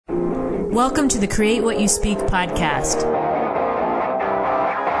Welcome to the Create What You Speak podcast.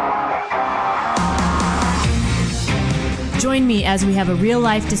 Join me as we have a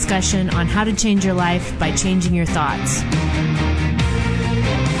real-life discussion on how to change your life by changing your thoughts.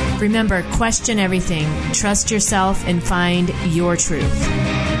 Remember, question everything, trust yourself, and find your truth.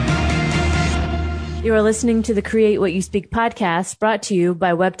 You are listening to the Create What You Speak podcast, brought to you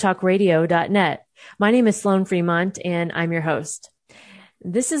by webtalkradio.net. My name is Sloan Fremont, and I'm your host.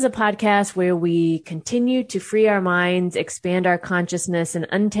 This is a podcast where we continue to free our minds, expand our consciousness, and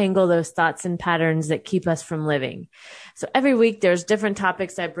untangle those thoughts and patterns that keep us from living. So every week there's different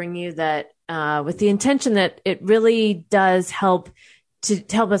topics I bring you that, with the intention that it really does help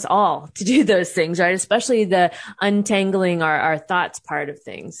us all to do those things, right? Especially the untangling our thoughts part of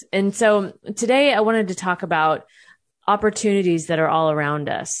things. And so today I wanted to talk about opportunities that are all around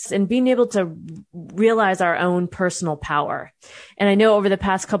us and being able to realize our own personal power. And I know over the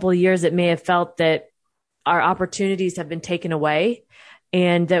past couple of years, it may have felt that our opportunities have been taken away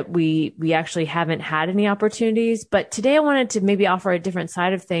and that we actually haven't had any opportunities. But today I wanted to maybe offer a different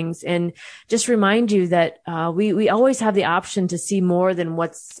side of things and just remind you that we always have the option to see more than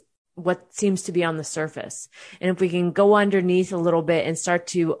what seems to be on the surface. And if we can go underneath a little bit and start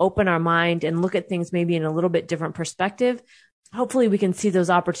to open our mind and look at things maybe in a little bit different perspective, hopefully we can see those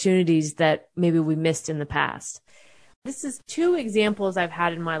opportunities that maybe we missed in the past. This is two examples I've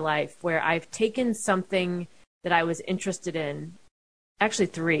had in my life where I've taken something that I was interested in. Actually,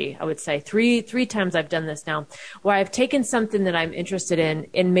 three, I would say. Three times I've done this now, where I've taken something that I'm interested in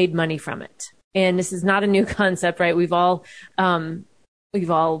and made money from it. And this is not a new concept, right? People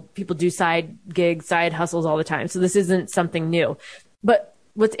do side gigs, side hustles all the time. So this isn't something new. But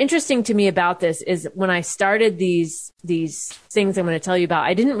what's interesting to me about this is when I started these things I'm going to tell you about,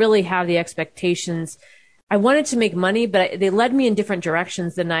 I didn't really have the expectations. I wanted to make money, but they led me in different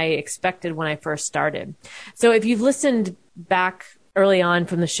directions than I expected when I first started. So if you've listened back early on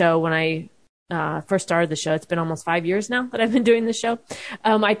from the show when I first started the show, it's been almost 5 years now that I've been doing the show.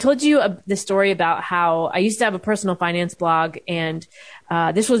 I told you the story about how I used to have a personal finance blog, and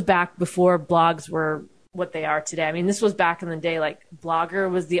this was back before blogs were what they are today. I mean, this was back in the day, like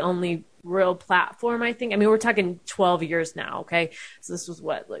Blogger was the only real platform, I think. I mean, we're talking 12 years now, okay? So this was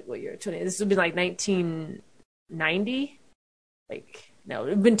what year? 20? This would be like 1990? No, it would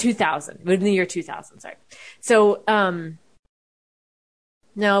have been 2000. It would have been the year 2000, sorry. So,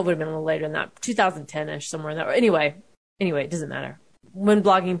 no, it would have been a little later than that, 2010-ish, somewhere in that. Anyway, it doesn't matter. When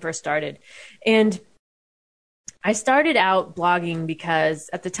blogging first started. And I started out blogging because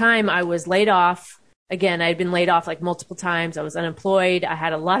at the time I was laid off. Again, I'd been laid off like multiple times. I was unemployed. I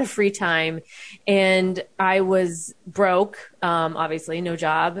had a lot of free time and I was broke, obviously, no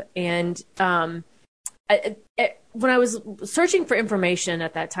job. And when I was searching for information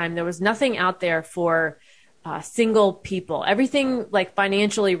at that time, there was nothing out there for single people. Everything like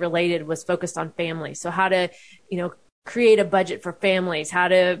financially related was focused on families. So how to, create a budget for families, how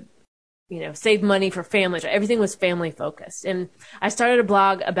to, save money for families. Everything was family focused. And I started a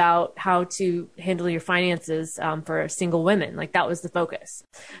blog about how to handle your finances for single women. Like that was the focus.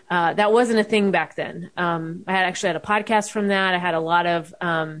 That wasn't a thing back then. I had a podcast from that. I had a lot of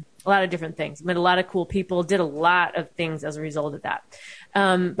different things. Met a lot of cool people, did a lot of things as a result of that.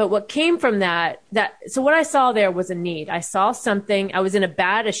 But what came from so what I saw there was a need. I saw something. I was in a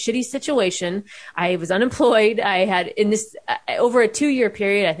shitty situation. I was unemployed. I had over a 2-year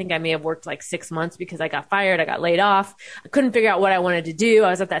period, I think I may have worked like 6 months because I got fired. I got laid off. I couldn't figure out what I wanted to do. I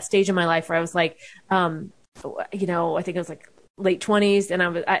was at that stage in my life where I was like, I think it was like late 20s and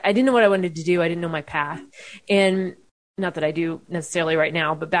I didn't know what I wanted to do. I didn't know my path. And not that I do necessarily right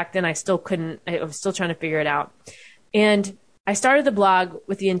now, but back then I was still trying to figure it out. And I started the blog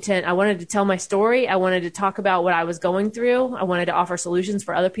with the intent. I wanted to tell my story. I wanted to talk about what I was going through. I wanted to offer solutions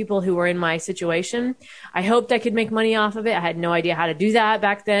for other people who were in my situation. I hoped I could make money off of it. I had no idea how to do that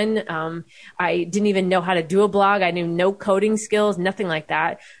back then. I didn't even know how to do a blog. I knew no coding skills, nothing like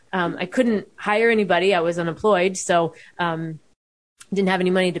that. I couldn't hire anybody. I was unemployed. So, didn't have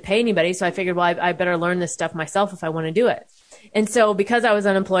any money to pay anybody. So I figured, well, I better learn this stuff myself if I want to do it. And so because I was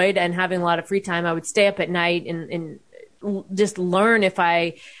unemployed and having a lot of free time, I would stay up at night and just learn if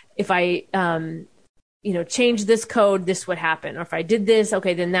I change this code, this would happen. Or if I did this,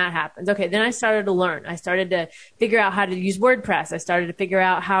 okay, then that happens. Okay. Then I started to learn. I started to figure out how to use WordPress. I started to figure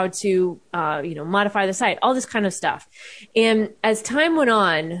out how to, modify the site, all this kind of stuff. And as time went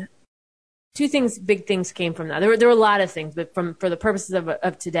on, big things came from that. There were a lot of things, but for the purposes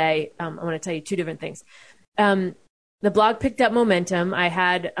of today, I want to tell you two different things. The blog picked up momentum. I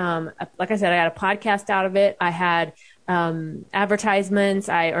had, like I said, I got a podcast out of it. I had advertisements.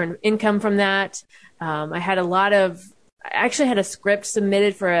 I earned income from that. I actually had a script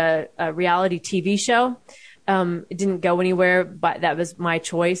submitted for a reality TV show. It didn't go anywhere, but that was my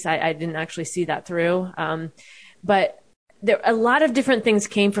choice. I didn't actually see that through. But a lot of different things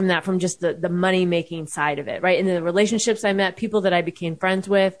came from that, from just the money making side of it, right? And the relationships I met, people that I became friends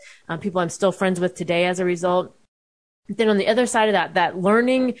with, people I'm still friends with today as a result. Then on the other side of that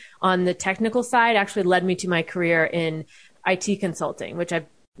learning on the technical side actually led me to my career in IT consulting, which I've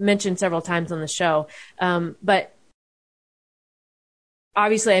mentioned several times on the show. But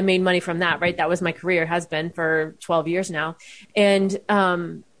obviously I made money from that, right? That was my career, has been for 12 years now. And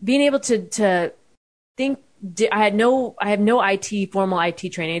being able to think, I have no formal IT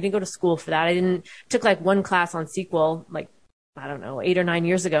training. I didn't go to school for that. Took like one class on SQL, like, I don't know, 8 or 9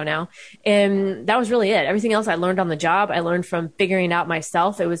 years ago now. And that was really it. Everything else I learned on the job. I learned from figuring it out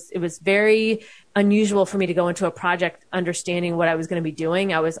myself. It was very unusual for me to go into a project understanding what I was going to be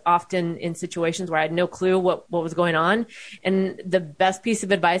doing. I was often in situations where I had no clue what was going on. And the best piece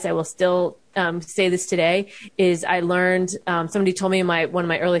of advice, I will still say this today, is I learned, somebody told me one of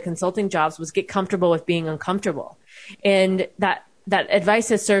my early consulting jobs was get comfortable with being uncomfortable. And that advice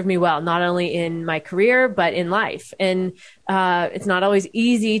has served me well, not only in my career, but in life. And it's not always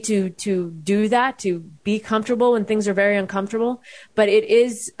easy to do that, to be comfortable when things are very uncomfortable. But it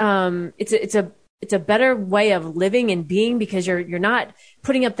is, it's a better way of living and being, because you're not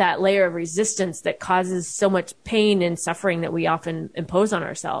putting up that layer of resistance that causes so much pain and suffering that we often impose on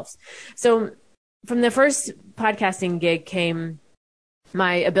ourselves. So from the first podcasting gig came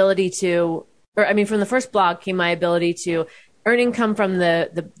my ability from the first blog came my ability to earn income from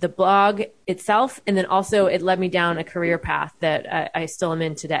the blog itself. And then also it led me down a career path that I still am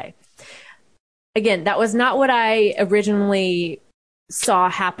in today. Again, that was not what I originally saw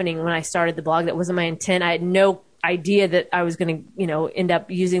happening when I started the blog. That wasn't my intent. I had no idea that I was going to, end up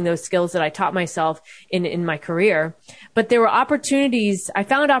using those skills that I taught myself in my career. But there were opportunities. I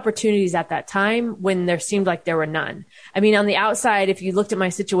found opportunities at that time when there seemed like there were none. I mean, on the outside, if you looked at my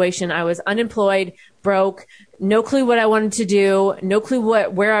situation, I was unemployed, broke, no clue what I wanted to do, no clue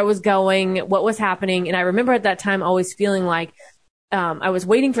where I was going, what was happening. And I remember at that time always feeling like I was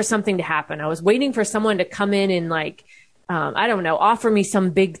waiting for something to happen. I was waiting for someone to come in and I don't know, offer me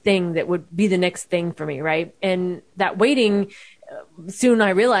some big thing that would be the next thing for me, right? And that waiting, soon I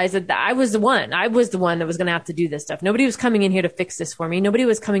realized that I was the one. I was the one that was going to have to do this stuff. Nobody was coming in here to fix this for me. Nobody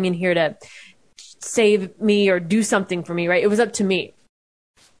was coming in here to save me or do something for me, right? It was up to me.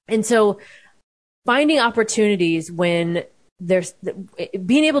 And so finding opportunities when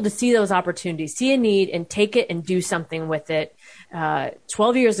being able to see those opportunities, see a need and take it and do something with it,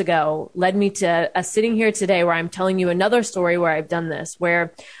 12 years ago led me to sitting here today where I'm telling you another story where I've done this,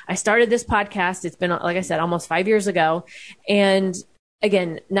 where I started this podcast. It's been, like I said, almost 5 years ago. And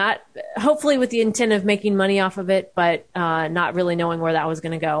again, not hopefully with the intent of making money off of it, but not really knowing where that was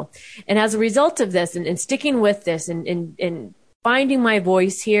going to go. And as a result of this and sticking with this and finding my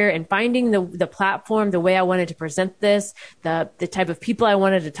voice here and finding the platform, the way I wanted to present this, the type of people I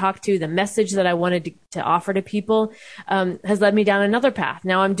wanted to talk to, the message that I wanted to offer to people, has led me down another path.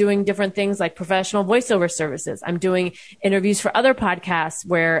 Now I'm doing different things like professional voiceover services. I'm doing interviews for other podcasts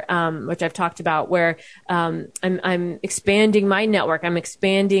where, which I've talked about, where, I'm expanding my network. I'm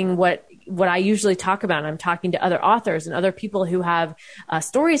expanding what I usually talk about. I'm talking to other authors and other people who have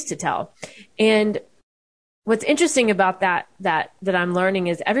stories to tell. And what's interesting about that I'm learning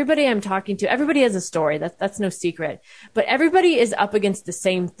is everybody I'm talking to, everybody has a story. That's no secret, but everybody is up against the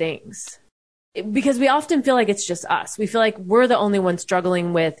same things, because we often feel like it's just us. We feel like we're the only ones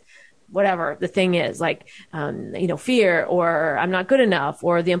struggling with whatever the thing is, like, fear, or I'm not good enough,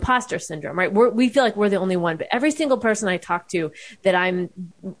 or the imposter syndrome, right? We feel like we're the only one, but every single person I talk to that I'm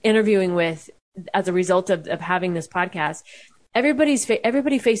interviewing with as a result of having this podcast, everybody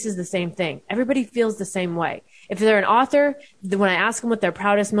faces the same thing. Everybody feels the same way. If they're an author, when I ask them what their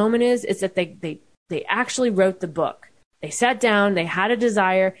proudest moment is, it's that they actually wrote the book. They sat down, they had a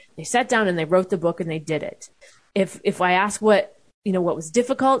desire, they sat down and they wrote the book and they did it. If I ask what was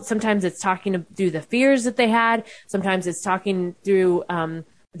difficult, sometimes it's talking through the fears that they had. Sometimes it's talking through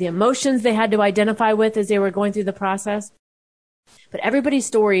the emotions they had to identify with as they were going through the process. But everybody's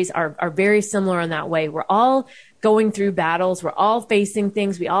stories are very similar in that way. We're all going through battles. We're all facing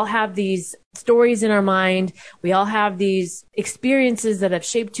things. We all have these stories in our mind. We all have these experiences that have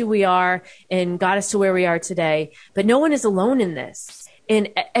shaped who we are and got us to where we are today. But no one is alone in this. And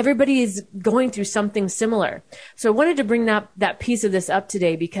everybody is going through something similar. So I wanted to bring that piece of this up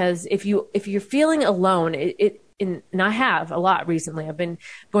today, because if you're feeling alone, it and I have a lot recently. I've been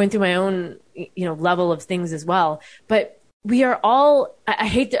going through my own, level of things as well. But we are all, I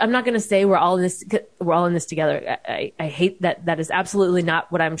hate that. I'm not going to say we're all in this together. I hate that. That is absolutely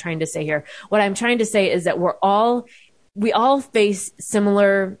not what I'm trying to say here. What I'm trying to say is that we all face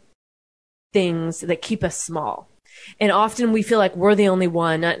similar things that keep us small. And often we feel like we're the only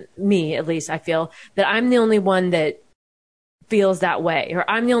one, not me at least, I feel that I'm the only one that feels that way, or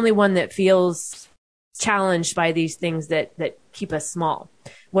I'm the only one that feels challenged by these things that keep us small,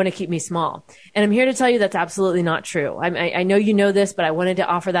 want to keep me small. And I'm here to tell you that's absolutely not true. I know you know this, but I wanted to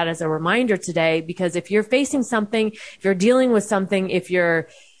offer that as a reminder today, because if you're facing something, if you're dealing with something, if you're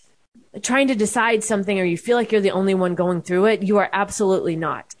trying to decide something, or you feel like you're the only one going through it, you are absolutely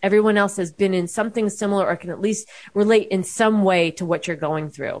not. Everyone else has been in something similar, or can at least relate in some way to what you're going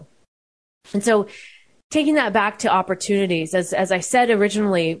through. And so taking that back to opportunities, as I said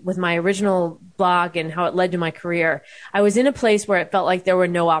originally with my original blog and how it led to my career, I was in a place where it felt like there were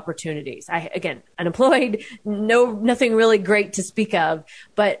no opportunities. Again, unemployed, nothing really great to speak of,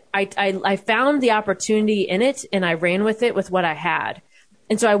 but I found the opportunity in it, and I ran with it with what I had.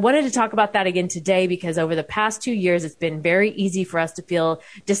 And so I wanted to talk about that again today, because over the past 2 years, it's been very easy for us to feel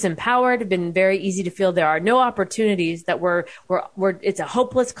disempowered. It's been very easy to feel there are no opportunities, that it's a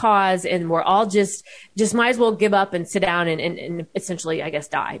hopeless cause, and we're all just might as well give up and sit down and essentially, I guess,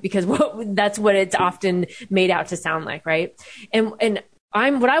 die, because that's what it's often made out to sound like, right? And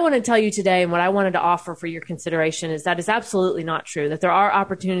what I want to tell you today, and what I wanted to offer for your consideration, is that it's absolutely not true, that there are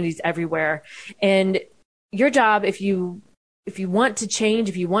opportunities everywhere. And your job, if you want to change,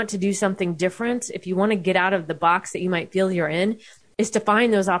 if you want to do something different, if you want to get out of the box that you might feel you're in, is to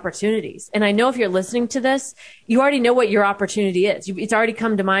find those opportunities. And I know if you're listening to this, you already know what your opportunity is. It's already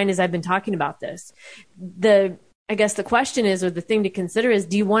come to mind as I've been talking about this. I guess the question is, or the thing to consider is,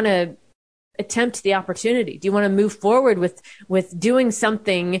 do you want to attempt the opportunity? Do you want to move forward with doing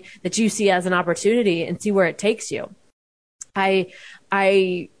something that you see as an opportunity and see where it takes you? I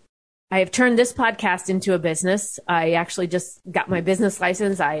have turned this podcast into a business. I actually just got my business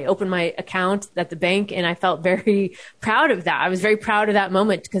license. I opened my account at the bank, and I felt very proud of that. I was very proud of that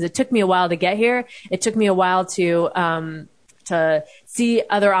moment, because it took me a while to get here. It took me a while to see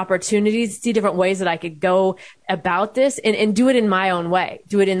other opportunities, see different ways that I could go about this, and do it in my own way,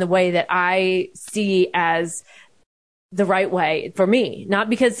 do it in the way that I see as the right way for me, not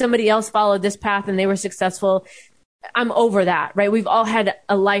because somebody else followed this path and they were successful. I'm over that, right? We've all had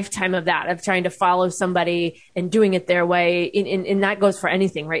a lifetime of that, of trying to follow somebody and doing it their way. And that goes for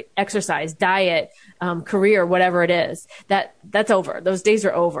anything, right? Exercise, diet, career, whatever it is. That's over. Those days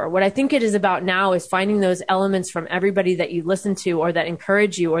are over. What I think it is about now is finding those elements from everybody that you listen to, or that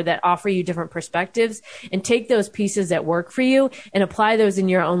encourage you, or that offer you different perspectives, and take those pieces that work for you and apply those in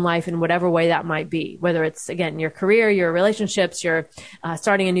your own life in whatever way that might be. Whether it's, again, your career, your relationships, your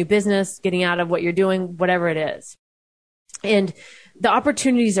starting a new business, getting out of what you're doing, whatever it is. And the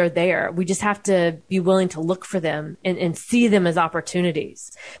opportunities are there. We just have to be willing to look for them and see them as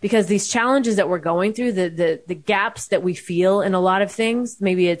opportunities, because these challenges that we're going through, the gaps that we feel in a lot of things,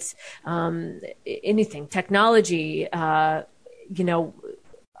 maybe it's anything, technology, job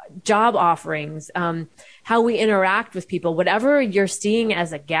offerings, how we interact with people, whatever you're seeing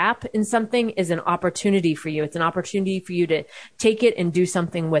as a gap in something is an opportunity for you. It's an opportunity for you to take it and do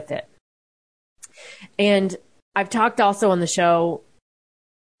something with it. And I've talked also on the show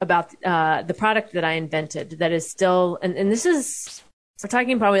about the product that I invented that is still, and this is, we're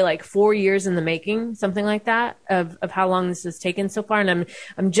talking probably like 4 years in the making, something like that, of how long this has taken so far. And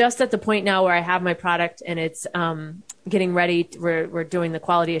I'm just at the point now where I have my product, and it's getting ready. We're doing the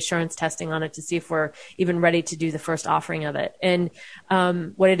quality assurance testing on it to see if we're even ready to do the first offering of it. And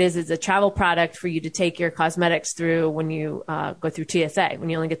what it is a travel product for you to take your cosmetics through when you go through TSA, when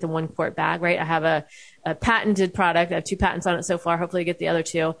you only get the 1 quart bag, right? I have a patented product. I have 2 patents on it so far. Hopefully I get the other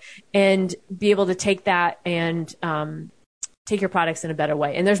 2, and be able to take that and take your products in a better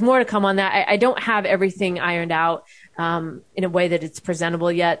way. And there's more to come on that. I don't have everything ironed out in a way that it's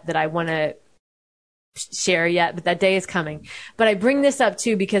presentable yet, that I want to share yet, but that day is coming. But I bring this up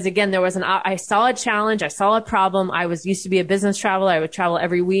too, because again, I saw a challenge. I saw a problem. I used to be a business traveler. I would travel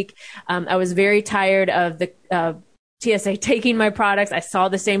every week. I was very tired of the TSA taking my products. I saw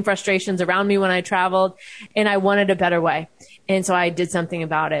the same frustrations around me when I traveled, and I wanted a better way. And so I did something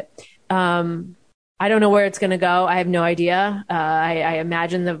about it. I don't know where it's going to go. I have no idea. I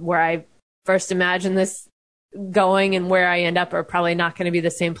imagine where I first imagined this going and where I end up are probably not going to be the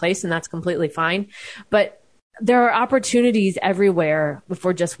same place, and that's completely fine. But there are opportunities everywhere if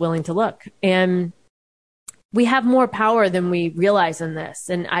we're just willing to look. And we have more power than we realize in this.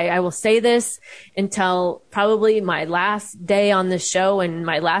 And I will say this until probably my last day on this show and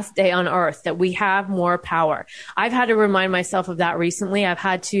my last day on earth, that we have more power. I've had to remind myself of that recently. I've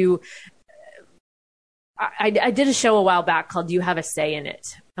had to, I did a show a while back called Do You Have a Say in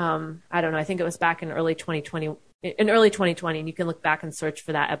It? I don't know. I think it was back in early 2020, and you can look back and search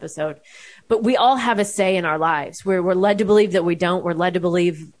for that episode. But we all have a say in our lives. We're led to believe that we don't. We're led to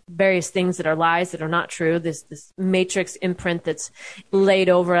believe various things that are lies, that are not true. This matrix imprint that's laid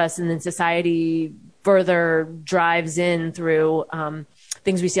over us, and then society further drives in through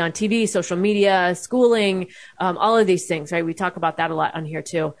things we see on TV, social media, schooling, all of these things, right? We talk about that a lot on here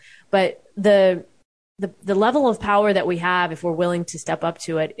too. But the level of power that we have, if we're willing to step up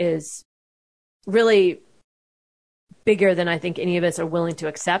to it, is really bigger than I think any of us are willing to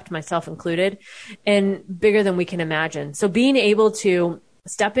accept, myself included, and bigger than we can imagine. So being able to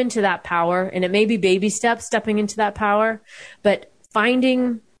step into that power, and it may be baby steps stepping into that power, but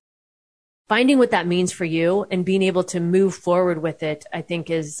finding what that means for you and being able to move forward with it, I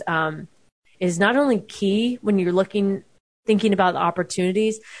think is not only key when you're thinking about the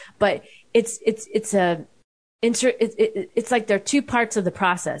opportunities, but it's like there are two parts of the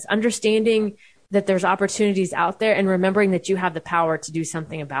process: understanding that there's opportunities out there and remembering that you have the power to do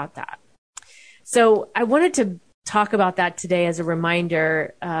something about that. So I wanted to talk about that today as a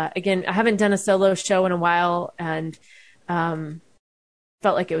reminder. Again, I haven't done a solo show in a while, and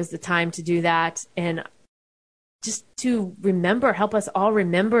felt like it was the time to do that. And just to help us all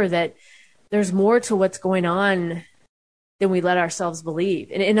remember that there's more to what's going on than we let ourselves believe,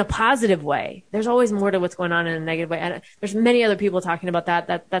 and in a positive way. There's always more to what's going on in a negative way. And there's many other people talking about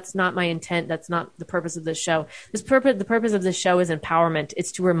that. That's not my intent. That's not the purpose of this show. The purpose of this show is empowerment.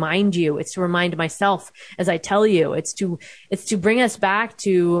 It's to remind you. It's to remind myself as I tell you. It's to bring us back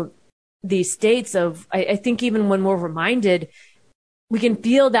to these states of, I think even when we're reminded, we can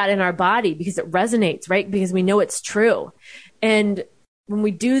feel that in our body because it resonates, right? Because we know it's true. And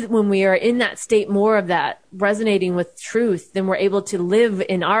when we are in that state more of that resonating with truth, then we're able to live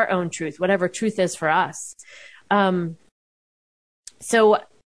in our own truth, whatever truth is for us. So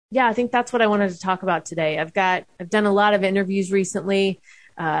yeah, I think that's what I wanted to talk about today. I've done a lot of interviews recently.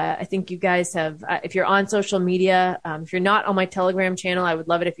 I think you guys have, if you're on social media, if you're not on my Telegram channel, I would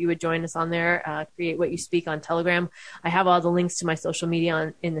love it if you would join us on there, Create What You Speak on Telegram. I have all the links to my social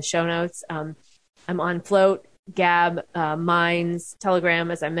media in the show notes. I'm on Float, Gab, Minds,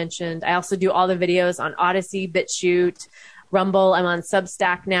 Telegram, as I mentioned. I also do all the videos on Odyssey, BitChute, Rumble. I'm on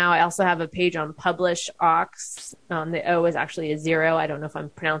Substack now. I also have a page on Publish Ox. The O is actually a 0. I don't know if I'm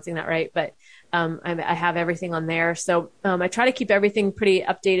pronouncing that right, but I have everything on there. So I try to keep everything pretty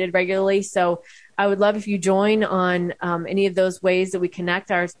updated regularly. So I would love if you join on any of those ways that we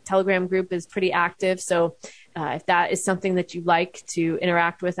connect. Our Telegram group is pretty active. So if that is something that you'd like to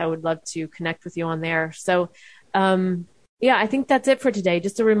interact with, I would love to connect with you on there. So yeah, I think that's it for today.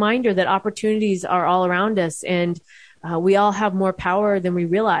 Just a reminder that opportunities are all around us, and we all have more power than we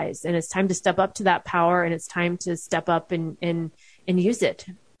realize. And it's time to step up to that power, and it's time to step up and use it.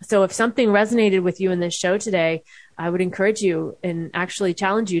 So if something resonated with you in this show today, I would encourage you and actually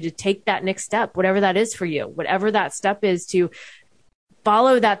challenge you to take that next step, whatever that is for you, whatever that step is, to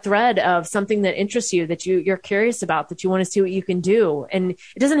follow that thread of something that interests you, that you're curious about, that you want to see what you can do. And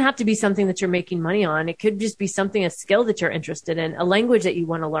it doesn't have to be something that you're making money on. It could just be something, a skill that you're interested in, a language that you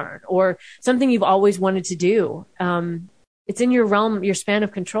want to learn, or something you've always wanted to do. It's in your realm, your span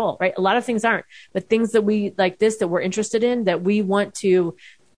of control, right? A lot of things aren't, but things that we like this, that we're interested in, that we want to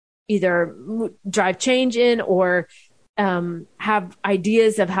either drive change in or have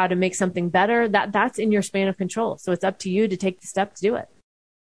ideas of how to make something better, that's in your span of control. So it's up to you to take the step to do it.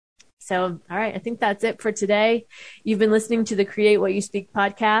 So, all right, I think that's it for today. You've been listening to the Create What You Speak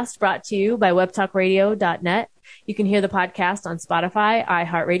podcast, brought to you by webtalkradio.net. You can hear the podcast on Spotify,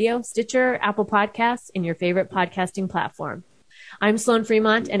 iHeartRadio, Stitcher, Apple Podcasts, and your favorite podcasting platform. I'm Sloan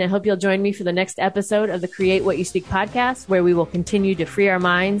Fremont, and I hope you'll join me for the next episode of the Create What You Speak podcast, where we will continue to free our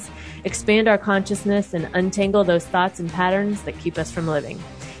minds, expand our consciousness, and untangle those thoughts and patterns that keep us from living.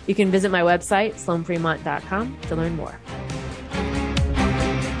 You can visit my website, sloanfremont.com, to learn more.